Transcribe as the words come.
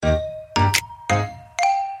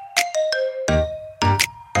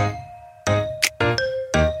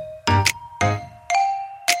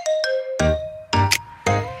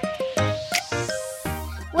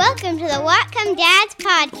Awesome Dads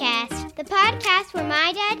Podcast, the podcast where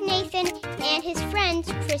my dad Nathan and his friends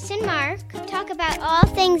Chris and Mark talk about all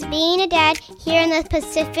things being a dad here in the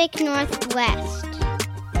Pacific Northwest.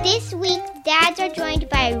 This week, dads are joined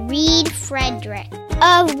by Reed Frederick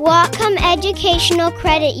of Whatcom Educational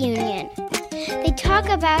Credit Union. They talk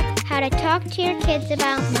about how to talk to your kids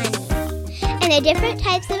about money and the different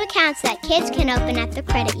types of accounts that kids can open at the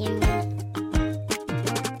credit union.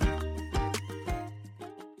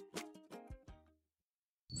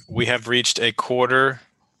 We have reached a quarter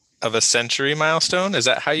of a century milestone. Is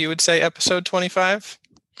that how you would say episode 25?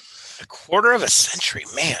 A quarter of a century,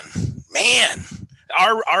 man.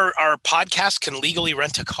 Our podcast can legally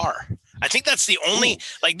rent a car. I think that's the only,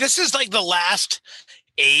 this is like the last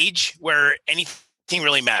age where anything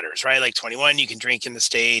really matters, right? Like 21, you can drink in the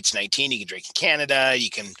States. 19, you can drink in Canada.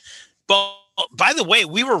 But by the way,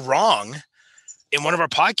 we were wrong in one of our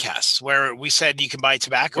podcasts where we said you can buy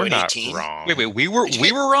tobacco at 18. Wrong. Wait, we were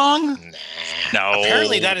wrong? No.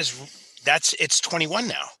 Apparently it's 21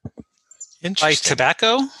 now. By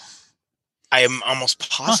tobacco? I am almost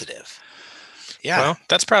positive. Huh. Yeah. Well,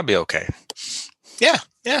 that's probably okay. Yeah.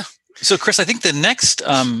 So Chris, I think the next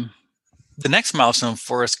milestone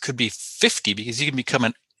for us could be 50 because you can become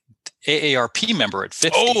an AARP member at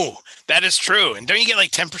 50. Oh, that is true. And don't you get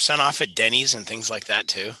like 10% off at Denny's and things like that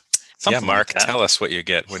too? Something Mark, tell us what you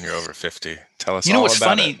get when you're over 50. Tell us all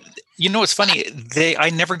about it. You know what's funny? I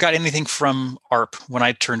never got anything from ARP when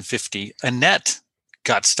I turned 50. Annette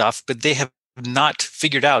got stuff, but they have not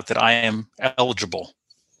figured out that I am eligible.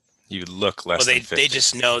 You look less than 50. They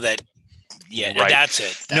just know that. Yeah, right. That's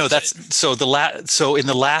it. So in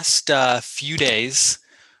the last few days,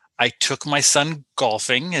 I took my son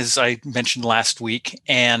golfing, as I mentioned last week,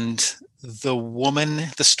 and the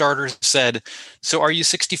starter said, "So are you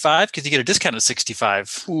 65? Because you get a discount at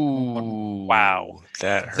 65." Ooh, wow,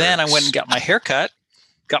 that hurts. Then I went and got my haircut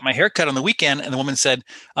on the weekend, and the woman said,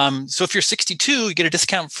 "So if you're 62, you get a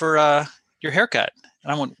discount for your haircut."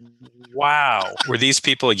 And I went, "Wow." Were these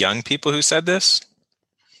people young people who said this?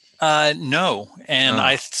 No.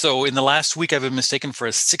 And so in the last week, I've been mistaken for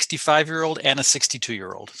a 65-year-old and a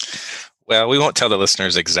 62-year-old. Well, we won't tell the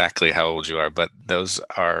listeners exactly how old you are, but those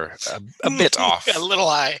are a bit off. A little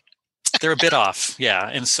high. They're a bit off, yeah.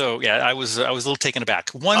 And so, yeah, I was a little taken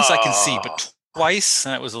aback. Once I can see, but twice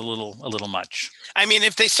that was a little much. I mean,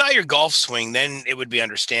 if they saw your golf swing, then it would be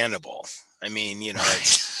understandable. I mean,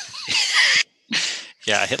 it's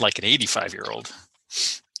yeah, I hit like an 85-year-old,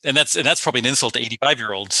 and that's probably an insult to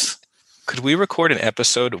 85-year-olds. Could we record an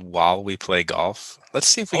episode while we play golf? Let's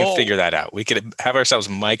see if we can figure that out. We could have ourselves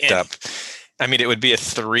mic'd up. I mean, it would be a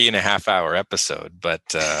 3.5-hour episode, but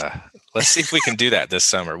let's see if we can do that this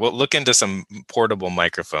summer. We'll look into some portable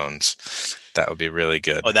microphones. That would be really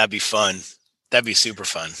good. Oh, that'd be fun. That'd be super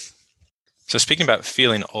fun. So speaking about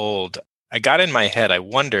feeling old, I got in my head, I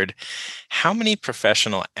wondered how many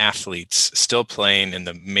professional athletes still playing in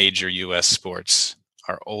the major U.S. sports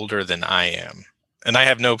are older than I am. And I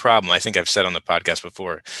have no problem, I think I've said on the podcast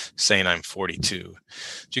before, saying I'm 42. Do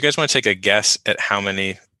you guys want to take a guess at how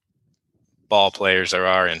many ball players there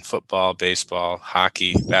are in football, baseball,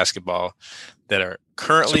 hockey, basketball that are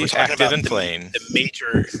currently active and playing?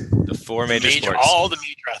 The four major sports. All the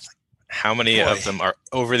major athletes. How many of them are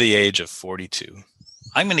over the age of 42?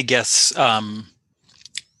 I'm going to guess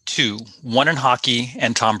two. One in hockey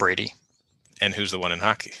and Tom Brady. And who's the one in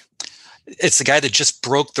hockey? It's the guy that just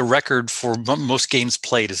broke the record for most games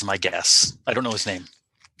played is my guess. I don't know his name.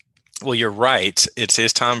 Well, you're right. It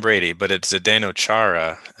is Tom Brady, but it's Zdeno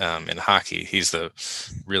Chara in hockey. He's the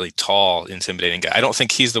really tall, intimidating guy. I don't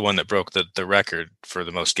think he's the one that broke the record for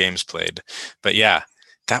the most games played. But yeah,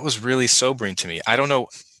 that was really sobering to me. I don't know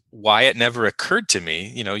why it never occurred to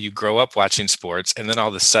me. You grow up watching sports, and then all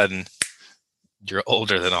of a sudden, you're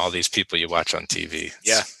older than all these people you watch on TV.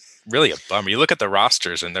 Yeah. Really a bummer. You look at the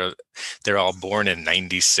rosters and they're all born in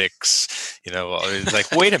 96,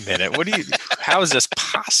 like, wait a minute, how is this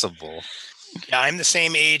possible? Yeah, I'm the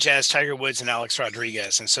same age as Tiger Woods and Alex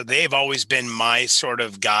Rodriguez. And so they've always been my sort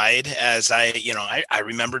of guide as I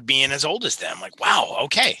remembered being as old as them. Like, wow,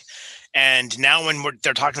 okay. And now when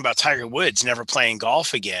they're talking about Tiger Woods never playing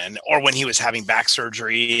golf again, or when he was having back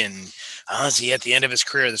surgery and is he at the end of his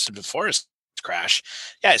career, this was before his crash.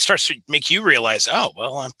 Yeah, it starts to make you realize,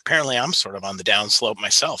 apparently I'm sort of on the downslope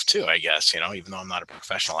myself too, I guess, even though I'm not a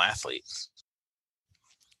professional athlete.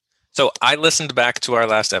 So I listened back to our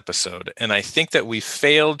last episode, and I think that we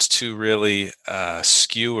failed to really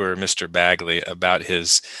skewer Mr. Bagley about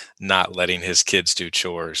his not letting his kids do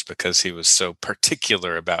chores because he was so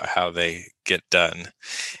particular about how they get done.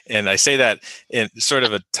 And I say that in sort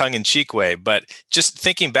of a tongue-in-cheek way, but just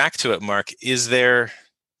thinking back to it, Mark, is there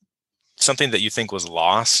something that you think was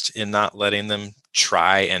lost in not letting them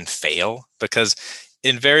try and fail? Because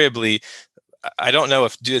invariably, I don't know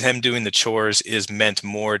if him doing the chores is meant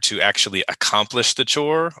more to actually accomplish the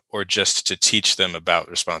chore or just to teach them about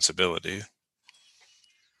responsibility.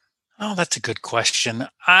 Oh, that's a good question.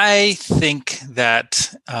 I think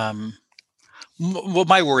that what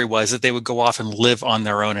my worry was that they would go off and live on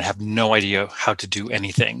their own and have no idea how to do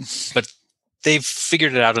anything. But they've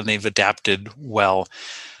figured it out and they've adapted well.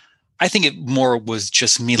 I think it more was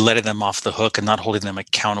just me letting them off the hook and not holding them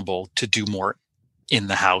accountable to do more in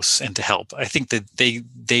the house and to help. I think that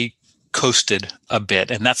they coasted a bit,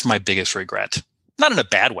 and that's my biggest regret. Not in a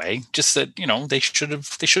bad way, just that, they should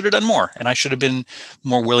have done more, and I should have been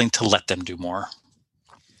more willing to let them do more.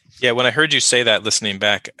 Yeah, when I heard you say that, listening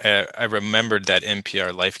back, I remembered that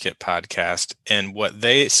NPR Life Kit podcast, and what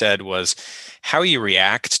they said was how you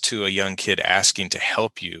react to a young kid asking to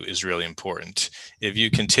help you is really important. If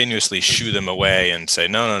you continuously shoo them away and say,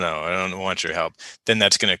 no, I don't want your help, then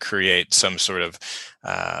that's going to create some sort of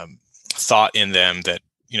thought in them that,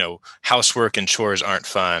 housework and chores aren't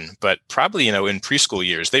fun. But probably, in preschool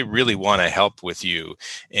years, they really want to help with you.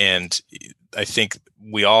 And I think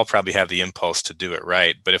we all probably have the impulse to do it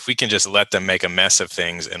right. But if we can just let them make a mess of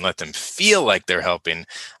things and let them feel like they're helping,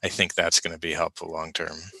 I think that's going to be helpful long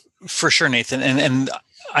term. For sure, Nathan. And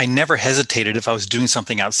I never hesitated if I was doing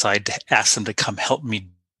something outside to ask them to come help me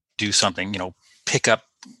do something, pick up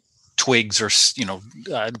twigs or,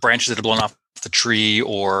 branches that are blown off the tree,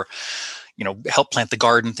 or, help plant the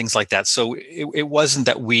garden, things like that. So it wasn't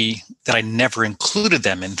that I never included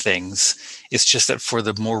them in things. It's just that for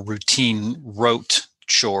the more routine rote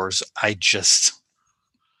chores, I just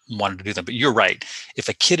wanted to do them. But you're right. If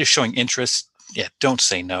a kid is showing interest, don't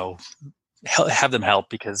say no. Have them help,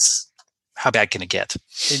 because how bad can it get?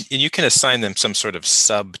 And you can assign them some sort of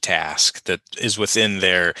subtask that is within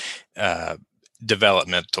their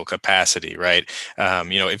developmental capacity, right?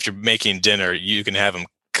 If you're making dinner, you can have them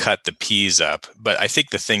cut the peas up. But I think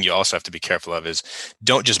the thing you also have to be careful of is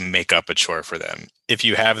don't just make up a chore for them. If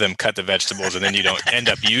you have them cut the vegetables and then you don't end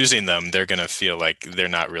up using them, they're going to feel like they're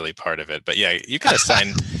not really part of it. But yeah, you can assign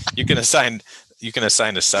a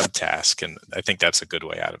subtask, and I think that's a good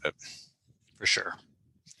way out of it. For sure.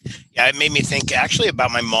 Yeah, it made me think actually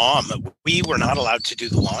about my mom. We were not allowed to do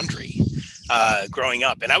the laundry growing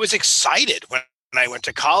up. And I was excited when I went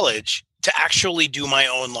to college to actually do my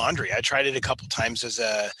own laundry. I tried it a couple times as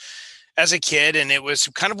a kid, and it was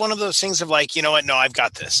kind of one of those things of like, you know what? No, I've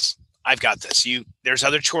got this. There's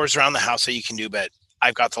other chores around the house that you can do, but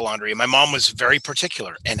I've got the laundry. And my mom was very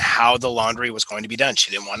particular in how the laundry was going to be done.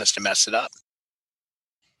 She didn't want us to mess it up.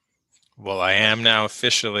 Well, I am now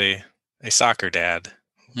officially a soccer dad.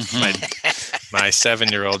 My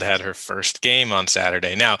 7-year-old had her first game on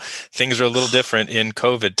Saturday. Now, things are a little different in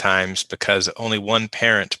COVID times because only one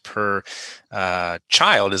parent per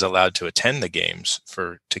child is allowed to attend the games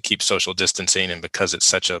to keep social distancing, and because it's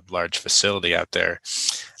such a large facility out there.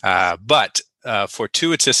 But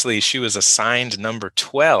fortuitously, she was assigned number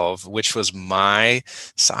 12, which was my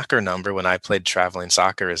soccer number when I played traveling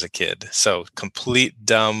soccer as a kid. So complete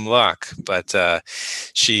dumb luck. But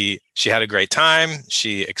she had a great time.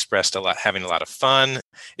 She expressed having a lot of fun.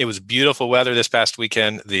 It was beautiful weather this past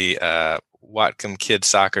weekend. The Whatcom kids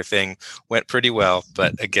soccer thing went pretty well.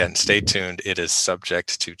 But again, stay tuned. It is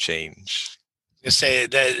subject to change. Say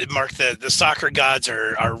that, Mark, the soccer gods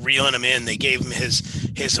are reeling him in. They gave him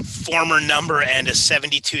his former number and a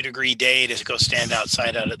 72-degree day to go stand out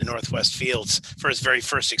at the Northwest Fields for his very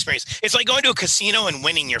first experience. It's like going to a casino and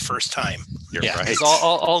winning your first time. You're right.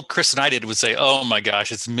 All Chris and I did was say, "Oh my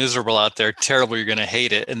gosh, it's miserable out there. Terrible. You're going to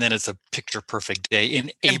hate it." And then it's a picture perfect day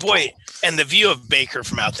in April. And the view of Baker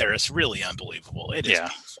from out there is really unbelievable. It is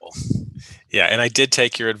beautiful. Yeah, and I did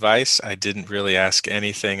take your advice. I didn't really ask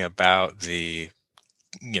anything about the,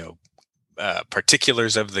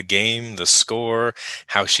 particulars of the game, the score,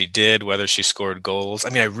 how she did, whether she scored goals. I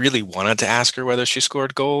mean, I really wanted to ask her whether she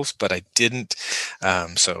scored goals, but I didn't.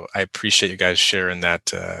 So I appreciate you guys sharing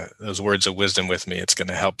those words of wisdom with me. It's going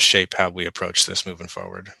to help shape how we approach this moving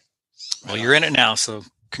forward. Well, you're in it now, so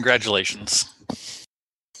congratulations.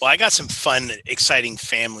 Well, I got some fun, exciting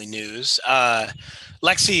family news.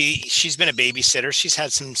 Lexi, she's been a babysitter. She's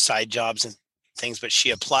had some side jobs and things, but she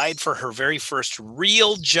applied for her very first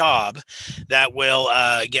real job that will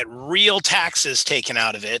get real taxes taken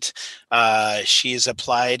out of it. She has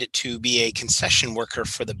applied to be a concession worker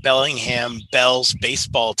for the Bellingham Bells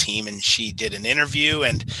baseball team, and she did an interview,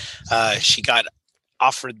 and she got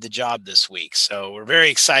offered the job this week. So we're very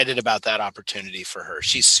excited about that opportunity for her.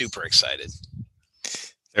 She's super excited.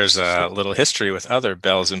 There's a little history with other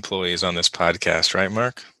Bell's employees on this podcast, right,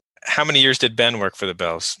 Mark? How many years did Ben work for the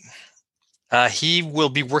Bells? He will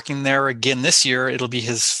be working there again this year. It'll be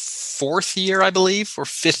his 4th year, I believe, or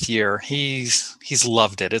 5th year. He's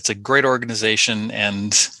loved it. It's a great organization,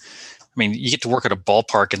 and I mean, you get to work at a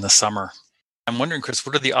ballpark in the summer. I'm wondering, Chris,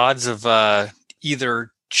 what are the odds of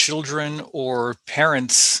either children or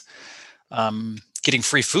parents getting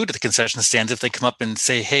free food at the concession stands if they come up and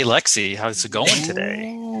say, "Hey, Lexi, how's it going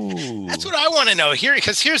today?" Ooh. That's what I want to know here,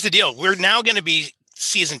 because here's the deal. We're now going to be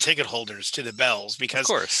season ticket holders to the Bells because Of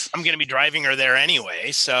course. I'm going to be driving her there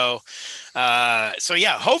anyway. So yeah,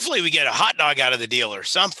 hopefully we get a hot dog out of the deal or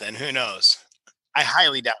something. Who knows? I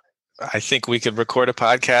highly doubt it. I think we could record a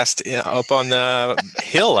podcast up on the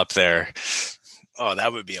hill up there. Oh,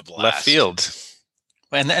 that would be a blast. Left field.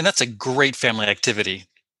 And that's a great family activity.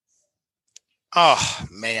 Oh,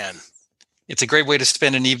 man. It's a great way to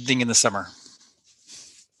spend an evening in the summer.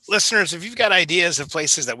 Listeners, if you've got ideas of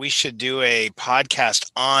places that we should do a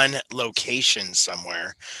podcast on location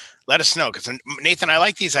somewhere, let us know. Because Nathan, I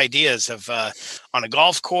like these ideas of on a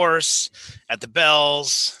golf course, at the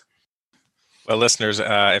Bells. Well, listeners,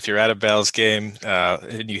 if you're at a Bells game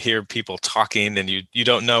and you hear people talking and you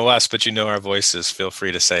don't know us, but you know our voices, feel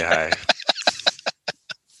free to say hi.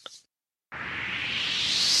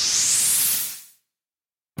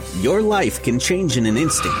 Your life can change in an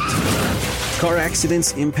instant. Car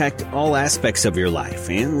accidents impact all aspects of your life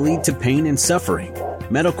and lead to pain and suffering,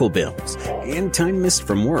 medical bills, and time missed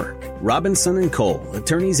from work. Robinson & Cole,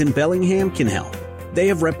 attorneys in Bellingham, can help. They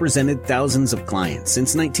have represented thousands of clients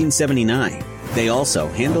since 1979. They also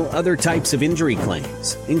handle other types of injury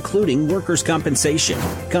claims, including workers' compensation.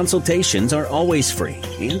 Consultations are always free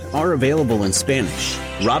and are available in Spanish.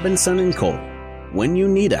 Robinson & Cole. When you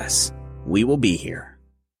need us, we will be here.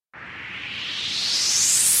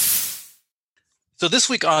 So this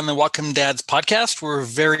week on the Whatcom Dads podcast, we're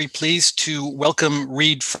very pleased to welcome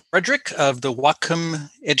Reed Frederick of the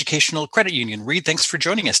Whatcom Educational Credit Union. Reed, thanks for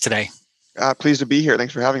joining us today. Pleased to be here.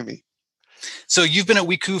 Thanks for having me. So you've been at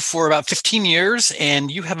WECU for about 15 years,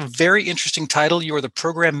 and you have a very interesting title. You are the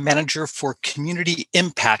Program Manager for Community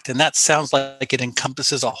Impact, and that sounds like it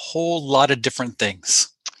encompasses a whole lot of different things.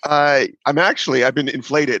 I've been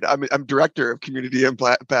inflated. I'm Director of Community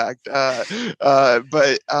Impact,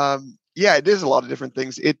 yeah, it is a lot of different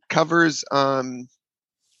things. It covers, there's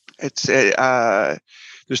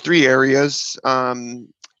 3 areas.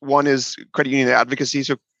 One is credit union advocacy.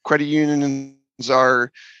 So credit unions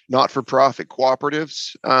are not-for-profit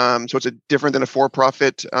cooperatives. So it's different than a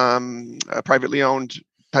for-profit, privately owned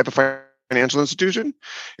type of financial institution.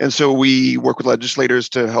 And so we work with legislators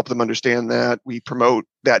to help them understand that. We promote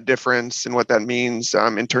that difference and what that means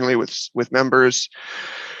internally with members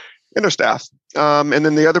and our staff. And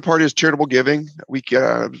then the other part is charitable giving.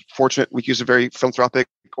 WECU is a very philanthropic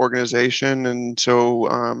organization. And so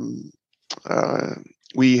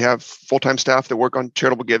we have full-time staff that work on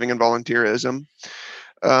charitable giving and volunteerism.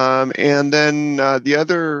 And then the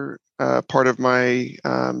other part of my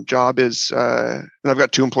job is, and I've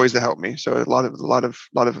got 2 employees that help me. So a lot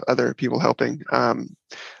of other people helping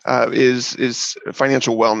is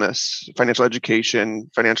financial wellness, financial education,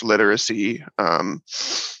 financial literacy.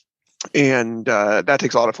 And that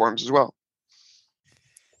takes a lot of forms as well.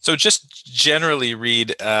 So just generally,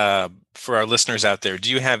 Reed, for our listeners out there, do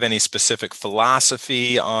you have any specific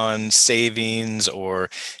philosophy on savings or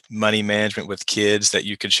money management with kids that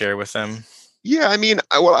you could share with them? Yeah, I mean,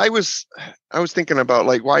 I was thinking about,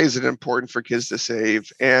 like, why is it important for kids to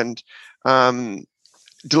save? And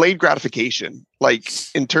delayed gratification, like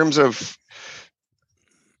in terms of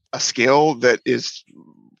a skill that is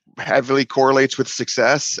heavily correlates with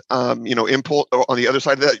success. Impulse on the other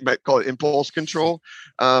side of that, you might call it impulse control.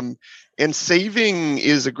 And saving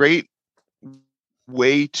is a great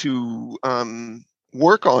way to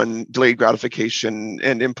work on delayed gratification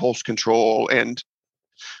and impulse control. And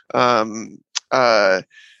so I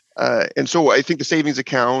think the savings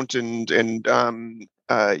account and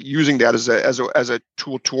using that as a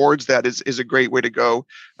tool towards that is a great way to go.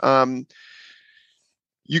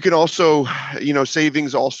 You can also,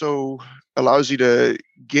 savings also allows you to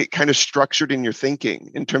get kind of structured in your thinking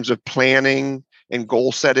in terms of planning and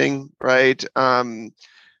goal setting, right?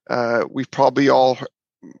 We've probably all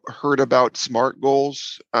heard about SMART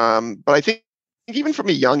goals, but I think even from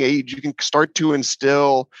a young age, you can start to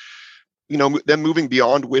instill, them moving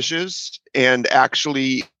beyond wishes and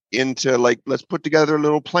actually into, like, let's put together a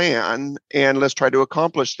little plan and let's try to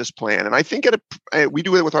accomplish this plan. And I think we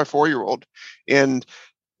do it with our 4-year-old, and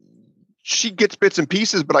she gets bits and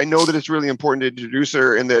pieces, but I know that it's really important to introduce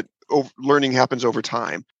her, and that learning happens over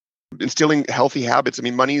time. Instilling healthy habits. I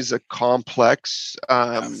mean, money is a complex,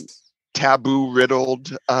 taboo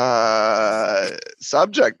riddled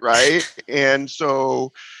subject, right? And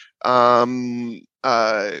so to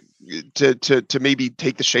maybe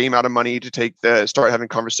take the shame out of money, to start having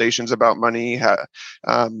conversations about money,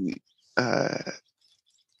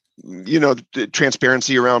 the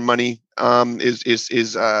transparency around money is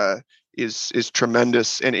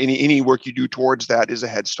tremendous, and any work you do towards that is a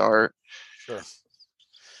head start. Sure.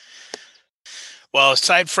 Well,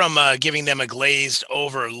 aside from giving them a glazed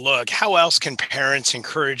over look, how else can parents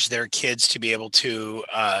encourage their kids to be able to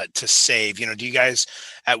save? Do you guys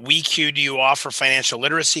at WeQ, do you offer financial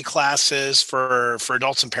literacy classes for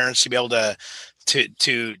adults and parents to be able to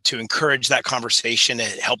encourage that conversation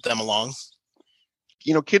and help them along?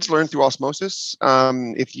 Kids learn through osmosis.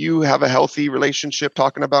 If you have a healthy relationship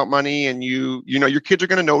talking about money, and your kids are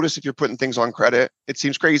going to notice if you're putting things on credit. It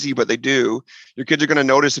seems crazy, but they do. Your kids are going to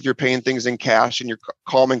notice if you're paying things in cash and you're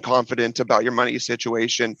calm and confident about your money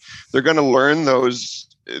situation. They're going to learn those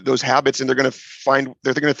habits, and they're going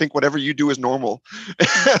to think whatever you do is normal.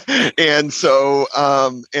 and so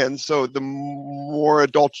the more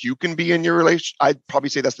adult you can be in your relation, I'd probably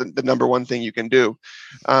say that's the number one thing you can do.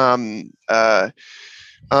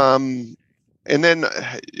 And then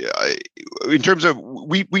in terms of,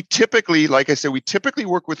 we typically, like I said, we typically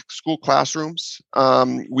work with school classrooms.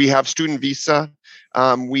 We have student visa.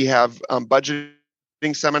 We have budgeting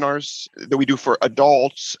seminars that we do for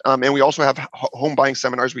adults. And we also have home buying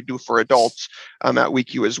seminars we do for adults at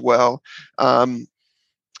WeQ as well.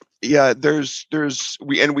 Yeah,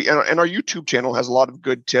 and our YouTube channel has a lot of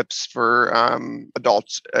good tips for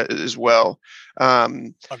adults as well.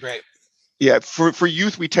 Oh, great. Yeah, for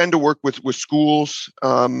youth, we tend to work with schools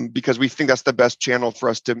because we think that's the best channel for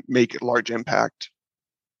us to make a large impact.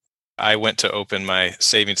 I went to open my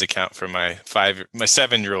savings account for my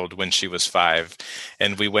 7-year-old when she was 5,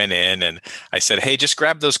 and we went in and I said, "Hey, just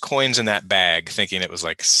grab those coins in that bag," thinking it was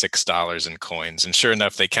like $6 in coins. And sure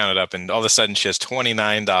enough, they counted up, and all of a sudden she has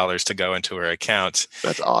 $29 to go into her account.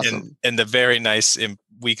 That's awesome. And the very nice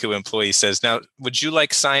WeQ employee says, "Now, would you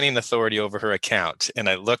like signing authority over her account?" And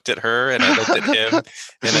I looked at her and I looked at him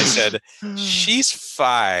and I said, "She's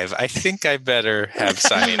 5. I think I better have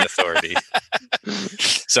signing authority."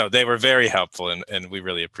 So they were very helpful, and we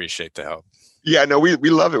really appreciate the help. Yeah, no, we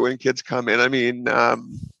love it when kids come in. I mean,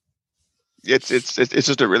 it's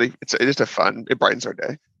just a fun. It brightens our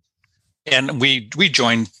day. And we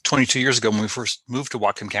joined 22 years ago when we first moved to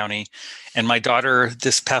Whatcom County, and my daughter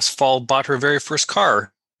this past fall bought her very first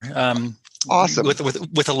car. Awesome.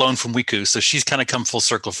 With a loan from WeQ. So she's kind of come full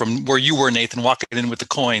circle from where you were, Nathan, walking in with the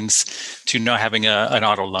coins to now having an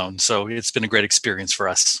auto loan. So it's been a great experience for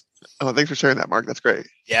us. Oh, thanks for sharing that, Mark. That's great.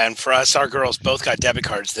 Yeah, and for us, our girls both got debit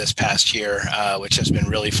cards this past year, which has been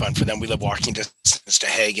really fun for them. We live walking distance to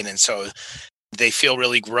Hagen, and so they feel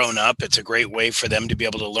really grown up. It's a great way for them to be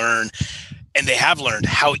able to learn, and they have learned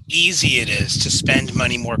how easy it is to spend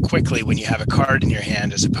money more quickly when you have a card in your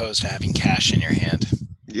hand as opposed to having cash in your hand.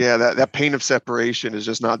 Yeah, that pain of separation is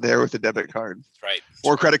just not there with a debit card. Right.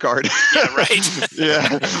 Or credit card. Yeah, right. Yeah.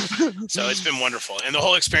 So it's been wonderful. And the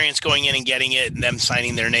whole experience going in and getting it and them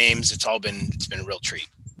signing their names, it's been a real treat.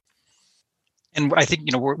 And I think,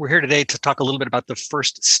 we're here today to talk a little bit about the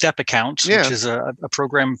First Step account, which is a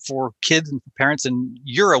program for kids and for parents. And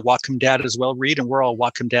you're a Whatcom dad as well, Reed, and we're all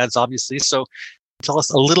Whatcom dads, obviously. So tell us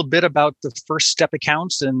a little bit about the First Step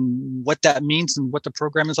accounts and what that means and what the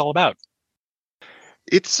program is all about.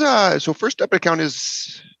 It's so First Step account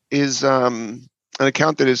is an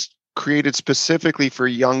account that is created specifically for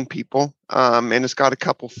young people, and it's got a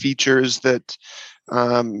couple features that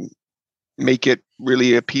make it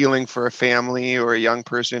really appealing for a family or a young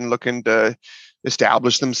person looking to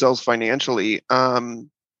establish themselves financially, and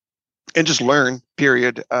just learn.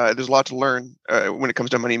 Period. There's a lot to learn when it comes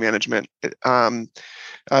to money management.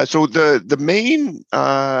 So the main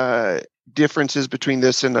differences between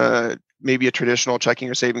this and maybe a traditional checking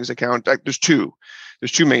or savings account, there's two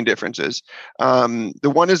main differences.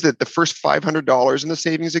 The one is that the first $500 in the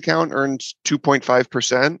savings account earns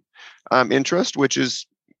 2.5% interest, which is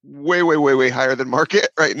way higher than market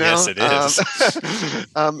right now. Yes, it is.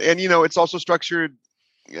 And it's also structured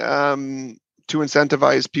to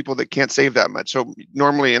incentivize people that can't save that much. So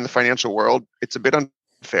normally in the financial world, it's a bit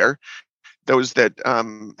unfair. Those that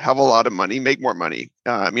have a lot of money make more money.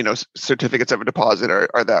 Certificates of deposit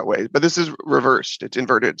are that way, but this is reversed. It's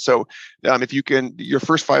inverted. So if you can, your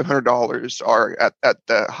first $500 are at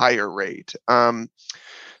the higher rate.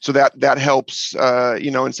 so that helps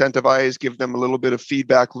incentivize, give them a little bit of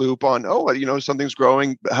feedback loop on, something's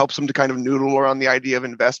growing, helps them to kind of noodle around the idea of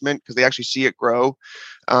investment because they actually see it grow.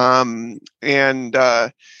 Then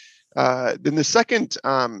the second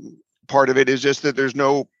part of it is just that there's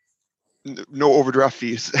no overdraft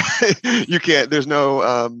fees. You can't. There's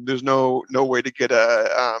no way to get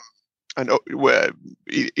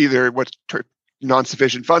either what's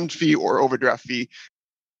non-sufficient fund fee or overdraft fee.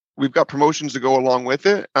 We've got promotions to go along with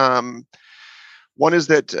it. One is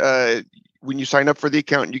that when you sign up for the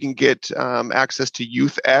account, you can get access to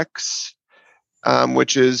YouthX,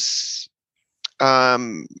 which is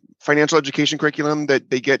financial education curriculum that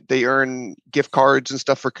they earn gift cards and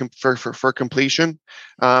stuff for completion,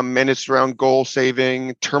 and it's around goal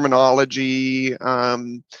saving, terminology,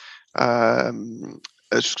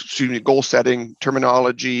 goal setting,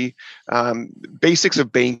 terminology, basics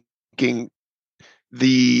of banking.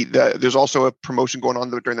 There's also a promotion going on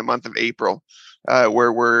during the month of April,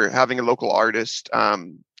 where we're having a local artist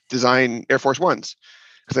design Air Force Ones,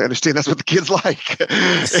 because I understand that's what the kids like,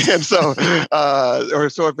 and so or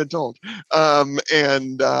so I've been told. So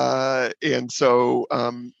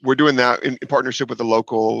we're doing that in partnership with a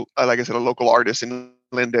local, like I said, a local artist in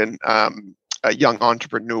Linden, a young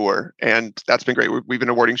entrepreneur, and that's been great. We've been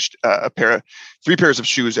awarding 3 pairs of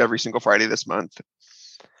shoes every single Friday this month.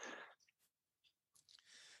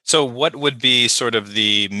 So what would be sort of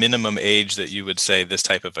the minimum age that you would say this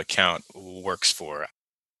type of account works for?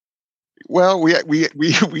 Well, we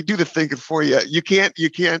do the thinking for you. You can't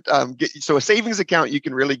get, so a savings account you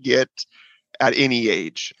can really get at any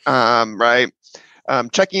age, right?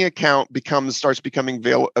 Checking account starts becoming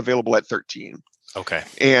available at 13. Okay.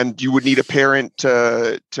 And you would need a parent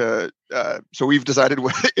so we've decided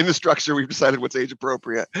in the structure, we've decided what's age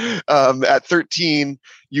appropriate. At 13,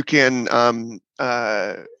 you can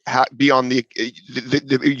be on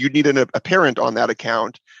you need a parent on that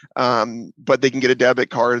account, but they can get a debit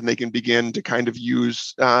card and they can begin to kind of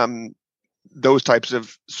use those types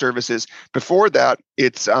of services. Before that,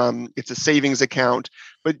 it's a savings account,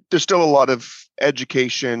 but there's still a lot of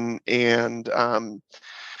education and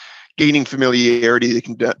gaining familiarity that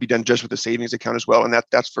can be done just with a savings account as well, and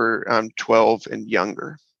that's for 12 and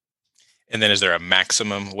younger. And then, is there a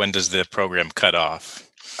maximum? When does the program cut off?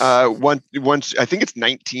 Once I think it's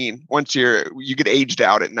 19. Once you get aged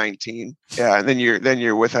out at 19, yeah, and then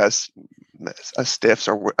you're with us stiffs,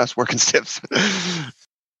 or us working stiffs.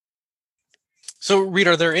 So, Reed,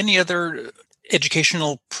 are there any other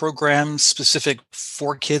educational programs specific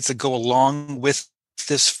for kids that go along with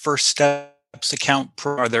this First Steps account?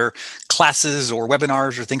 Are there classes or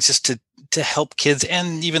webinars or things just to help kids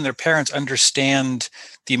and even their parents understand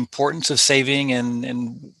the importance of saving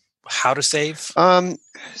and how to save?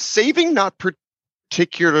 Saving, not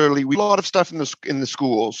particularly. We do a lot of stuff in the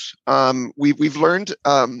schools. We've learned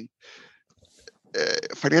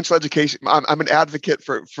financial education. I'm an advocate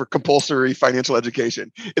for compulsory financial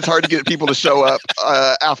education. It's hard to get people to show up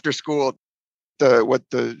after school. What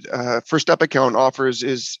the First Step account offers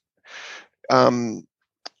is a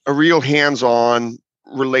real hands-on,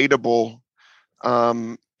 relatable,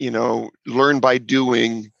 learn by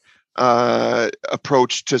doing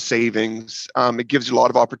approach to savings. It gives you a lot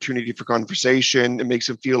of opportunity for conversation. It makes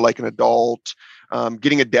them feel like an adult.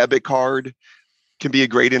 Getting a debit card can be a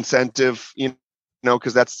great incentive,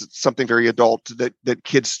 because that's something very adult that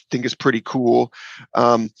kids think is pretty cool.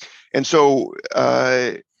 And so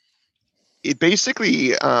it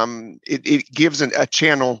basically it gives a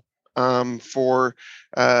channel for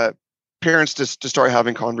parents to start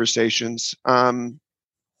having conversations. And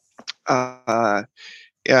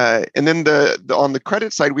then on the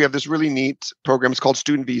credit side, we have this really neat program. It's called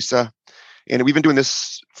Student Visa, and we've been doing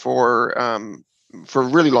this for a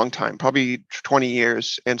really long time, probably 20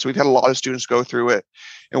 years. And so we've had a lot of students go through it.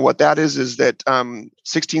 And what that is that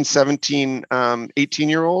 16, 17,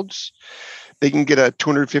 18-year-olds, they can get a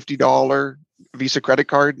 $250 Visa credit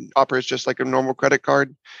card. Operates just like a normal credit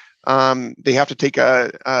card. They have to take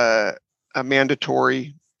a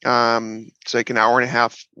mandatory, it's like an hour and a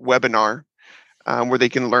half webinar where they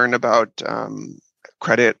can learn about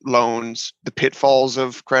credit, loans, the pitfalls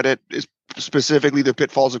of credit, is specifically the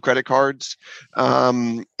pitfalls of credit cards,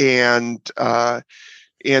 and then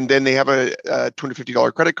they have a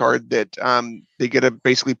 $250 credit card that they get to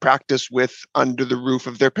basically practice with under the roof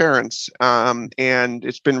of their parents, and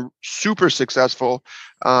it's been super successful.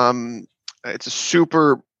 It's a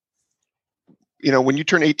super, when you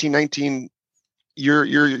turn 18, 19,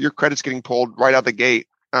 your credit's getting pulled right out the gate.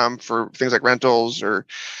 for things like rentals or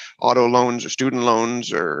auto loans or student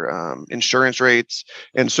loans or insurance rates.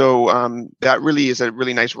 And so that really is a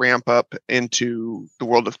really nice ramp up into the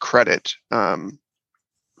world of credit and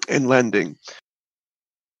lending.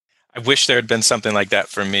 I wish there had been something like that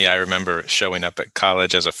for me. I remember showing up at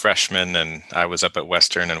college as a freshman, and I was up at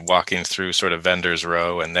Western and walking through sort of vendors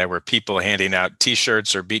row, and there were people handing out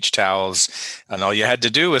T-shirts or beach towels, and all you had to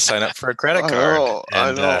do was sign up for a credit card.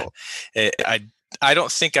 I know. I don't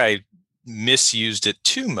think I misused it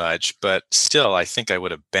too much, but still, I think I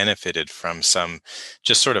would have benefited from some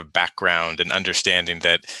just sort of background and understanding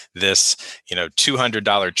that this,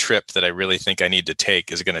 $200 trip that I really think I need to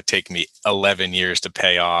take is going to take me 11 years to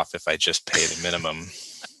pay off if I just pay the minimum.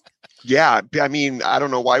 Yeah, I mean, I don't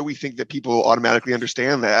know why we think that people automatically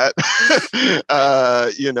understand that,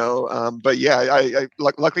 but yeah, I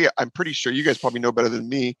luckily, I'm pretty sure you guys probably know better than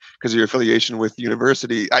me because of your affiliation with the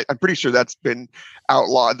university. I'm pretty sure that's been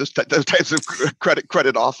outlawed, those types of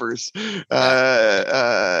credit offers,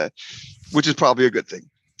 which is probably a good thing.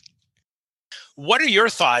 What are your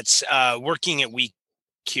thoughts working at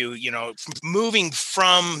WeQ, moving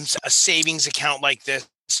from a savings account like this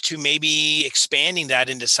to maybe expanding that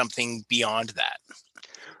into something beyond that?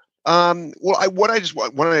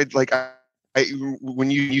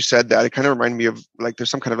 When you said that, it kind of reminded me of like there's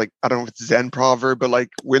some kind of like, I don't know if it's Zen proverb, but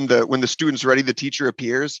like when the student's ready, the teacher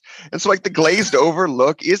appears. And so like the glazed over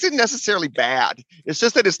look isn't necessarily bad. It's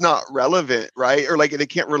just that it's not relevant, right? Or like they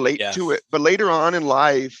can't relate to it. But later on in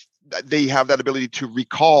life, they have that ability to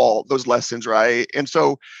recall those lessons, right? And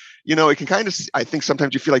so, it can kind of, I think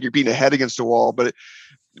sometimes you feel like you're beating a head against a wall, but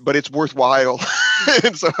it's worthwhile.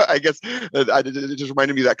 And so I guess it just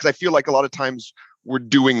reminded me of that because I feel like a lot of times we're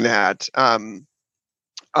doing that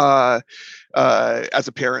as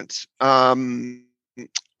a parent. And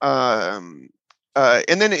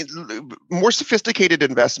then more sophisticated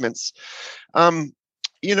investments, it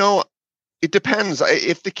depends.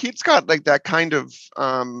 If the kid's got like that kind of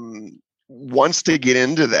wants to get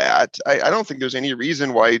into that, I don't think there's any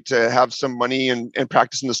reason why to have some money and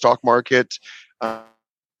practice in the stock market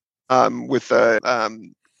with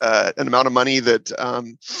an amount of money that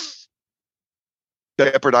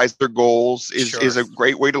jeopardize their goals is a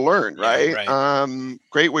great way to learn, right? Yeah, right.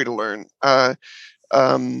 Great way to learn.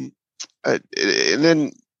 And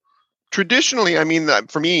then traditionally, I mean,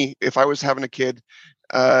 for me, if I was having a kid,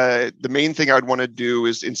 the main thing I'd want to do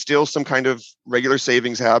is instill some kind of regular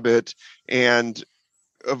savings habit and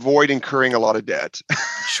avoid incurring a lot of debt.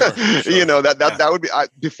 Sure. That would be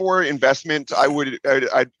before investment.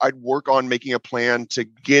 I'd work on making a plan to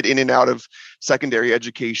get in and out of secondary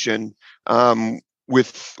education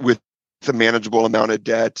with a manageable amount of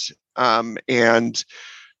debt and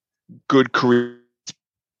good career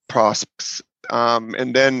prospects.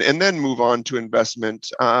 And then move on to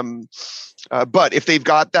investment. But if they've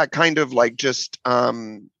got that kind of like just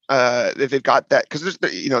if they've got that, because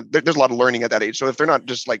there's a lot of learning at that age. So if they're not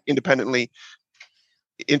just like independently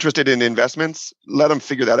interested in investments, let them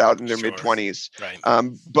figure that out in their mid-20s. Right.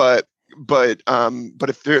 But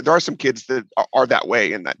if there are some kids that are that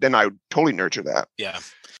way, and then I would totally nurture that. Yeah.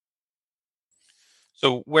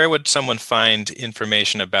 So where would someone find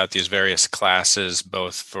information about these various classes,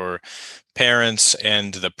 both for parents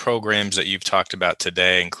and the programs that you've talked about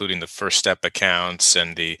today, including the First Step accounts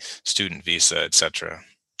and the student visa, et cetera?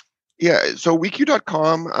 Yeah, so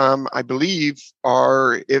weq.com, I believe,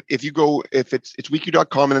 if it's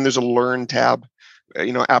weq.com and then there's a learn tab,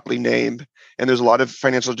 aptly named, and there's a lot of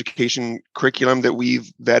financial education curriculum that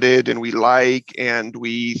we've vetted and we like and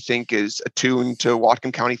we think is attuned to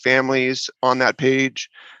Whatcom County families on that page.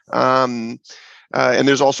 And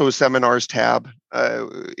there's also a seminars tab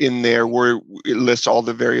in there where it lists all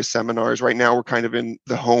the various seminars. Right now, we're kind of in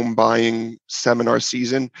the home buying seminar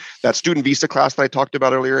season. That student visa class that I talked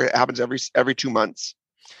about earlier, it happens every 2 months.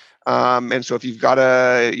 And so if you've got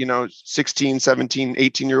a 16, 17,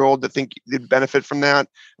 18-year-old that think they'd benefit from that,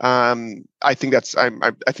 I think that's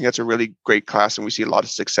a really great class, and we see a lot of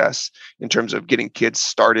success in terms of getting kids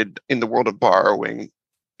started in the world of borrowing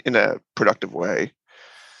in a productive way.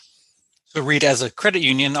 So Reed, as a credit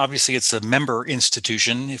union, obviously it's a member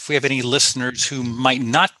institution. If we have any listeners who might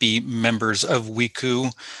not be members of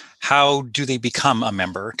WeQ, how do they become a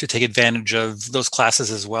member to take advantage of those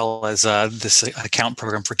classes as well as this account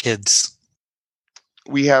program for kids?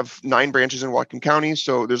 We have 9 branches in Whatcom County,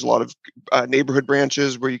 so there's a lot of neighborhood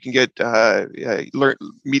branches where you can get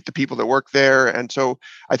meet the people that work there, and so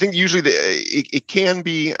I think usually it can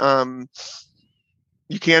be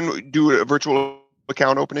you can do a virtual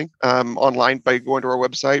account opening online by going to our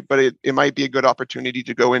website, but it might be a good opportunity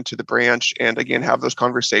to go into the branch and again have those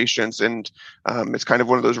conversations. And it's kind of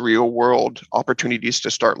one of those real world opportunities to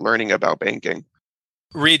start learning about banking.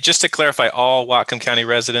 Reed, just to clarify, all Whatcom County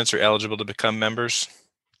residents are eligible to become members?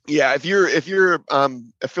 Yeah, if you're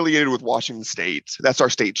affiliated with Washington State, that's our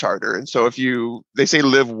state charter. And so they say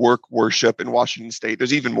live, work, worship in Washington State.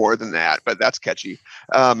 There's even more than that, but that's catchy.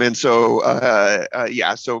 So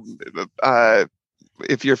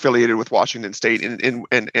if you're affiliated with Washington State in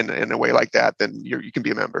a way like that, then you can be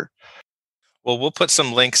a member. Well, we'll put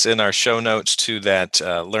some links in our show notes to that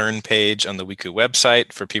Learn page on the WECU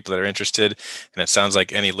website for people that are interested. And it sounds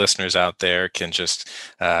like any listeners out there can just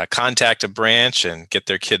contact a branch and get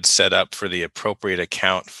their kids set up for the appropriate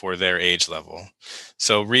account for their age level.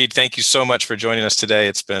 So, Reed, thank you so much for joining us today.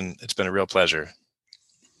 It's been a real pleasure.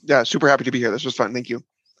 Yeah, super happy to be here. This was fun. Thank you.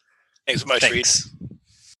 Thanks so much, Reed.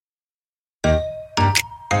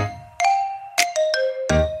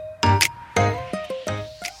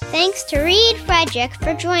 Thanks to Reed Frederick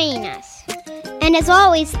for joining us. And as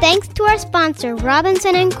always, thanks to our sponsor,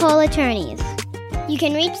 Robinson & Cole Attorneys. You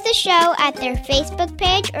can reach the show at their Facebook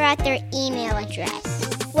page or at their email address,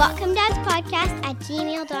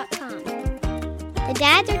 WhatcomDadsPodcast@gmail.com. The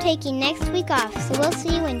dads are taking next week off, so we'll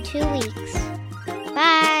see you in 2 weeks.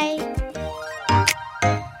 Bye!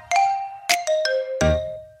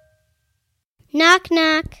 Knock,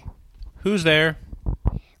 knock. Who's there?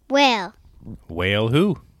 Well, Whale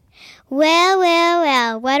who?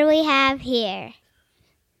 well, what do we have here?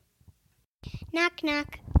 Knock,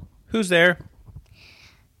 knock. Who's there?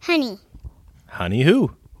 Honey. Honey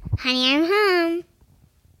who? Honey, I'm home.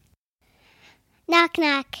 Knock,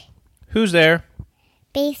 knock. Who's there?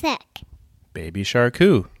 Baby sick. Baby shark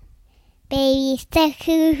who? Baby sick,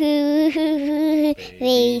 hoo hoo hoo hoo.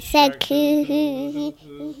 Baby sick, hoo hoo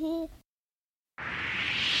hoo hoo.